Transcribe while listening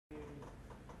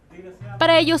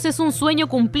Para ellos es un sueño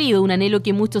cumplido, un anhelo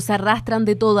que muchos arrastran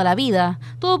de toda la vida.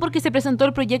 Todo porque se presentó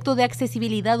el proyecto de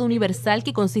Accesibilidad Universal,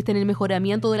 que consiste en el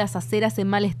mejoramiento de las aceras en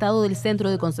mal estado del centro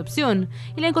de Concepción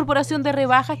y la incorporación de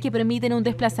rebajas que permiten un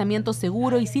desplazamiento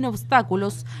seguro y sin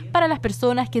obstáculos para las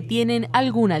personas que tienen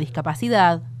alguna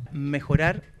discapacidad.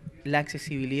 Mejorar la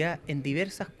accesibilidad en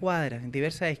diversas cuadras, en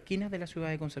diversas esquinas de la ciudad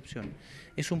de Concepción.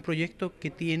 Es un proyecto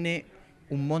que tiene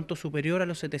un monto superior a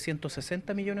los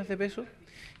 760 millones de pesos,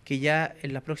 que ya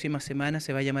en las próximas semanas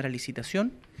se va a llamar a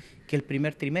licitación, que el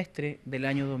primer trimestre del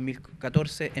año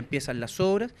 2014 empiezan las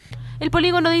obras. El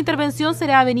polígono de intervención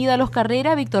será Avenida Los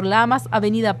Carrera, Víctor Lamas,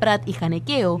 Avenida Prat y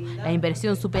Janequeo. La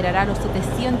inversión superará los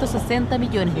 760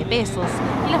 millones de pesos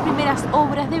y las primeras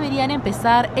obras deberían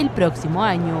empezar el próximo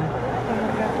año.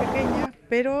 Pequeña,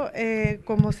 pero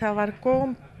como se abarcó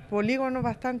un polígono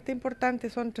bastante importante,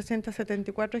 son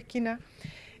 374 esquinas,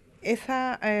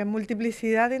 esa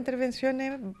multiplicidad de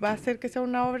intervenciones va a hacer que sea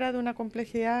una obra de una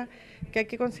complejidad que hay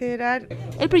que considerar.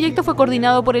 El proyecto fue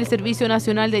coordinado por el Servicio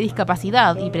Nacional de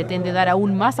Discapacidad y pretende dar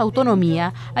aún más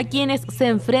autonomía a quienes se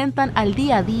enfrentan al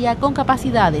día a día con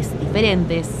capacidades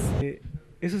diferentes.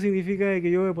 Eso significa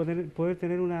que yo voy a poder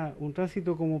tener un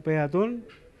tránsito como peatón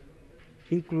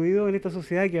incluido en esta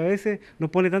sociedad que a veces nos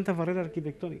pone tantas barreras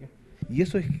arquitectónicas. Y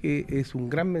eso es un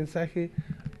gran mensaje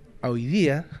a hoy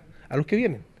día a los que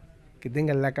vienen, que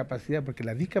tengan la capacidad, porque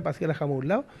la discapacidad la dejamos a un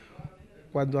lado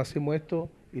cuando hacemos esto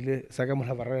y le sacamos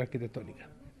las barreras arquitectónicas.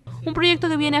 Un proyecto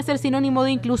que viene a ser sinónimo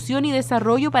de inclusión y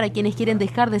desarrollo para quienes quieren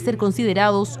dejar de ser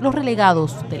considerados los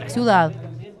relegados de la ciudad.